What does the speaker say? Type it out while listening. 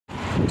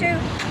2,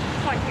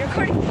 1, you're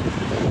recording.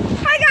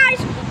 Hi guys,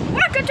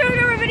 welcome to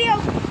another video.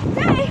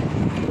 Today,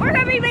 we're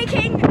gonna be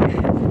making,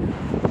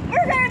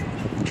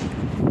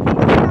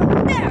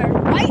 there,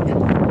 right?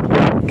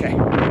 Okay.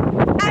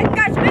 And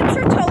guys, make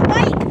sure to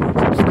like,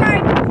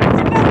 subscribe, and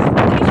the bell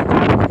notification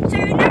on so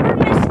you never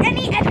miss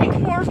any epic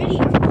more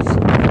videos.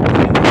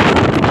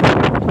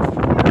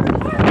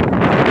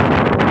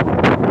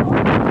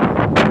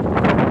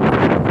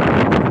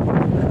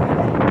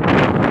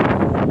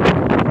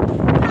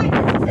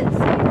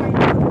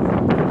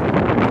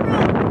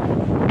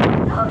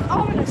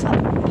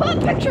 Put a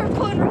picture of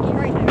Clone Ricky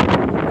right there.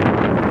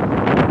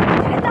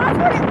 And that's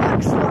what it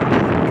looks like.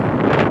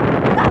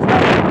 That's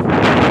what it looks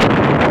like.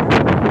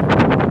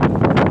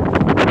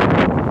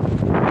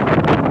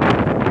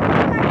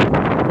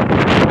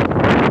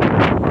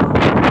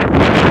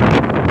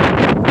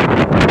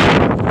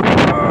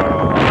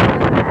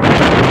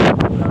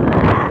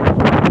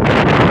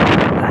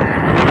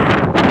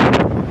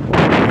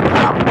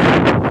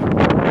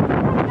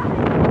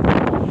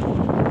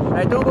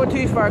 Alright, don't go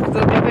too far because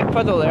there'll be a big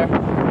puddle there.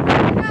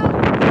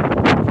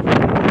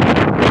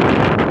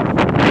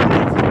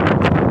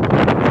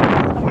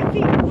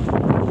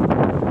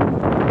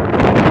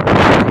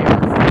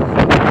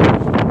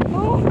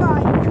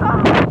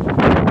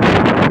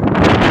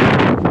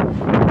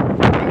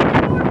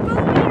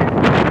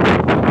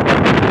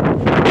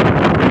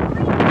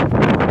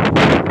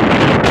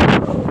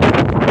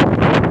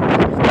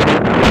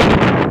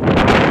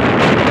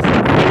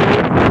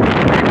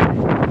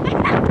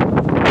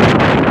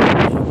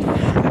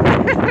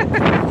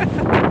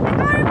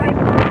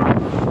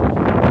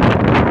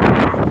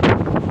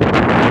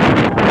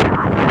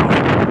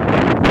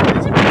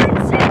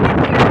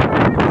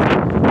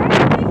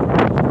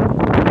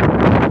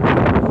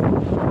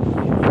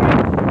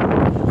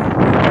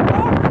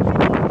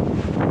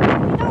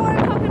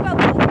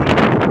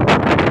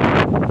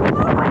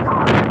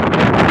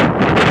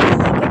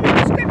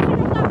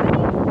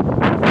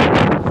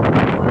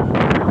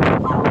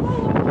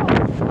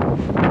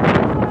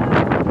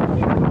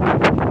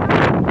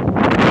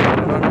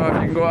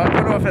 I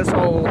don't know if it's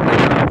all like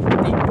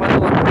a deep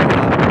puddle or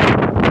not.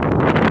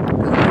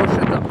 The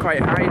ocean's up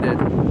quite high,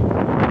 dude.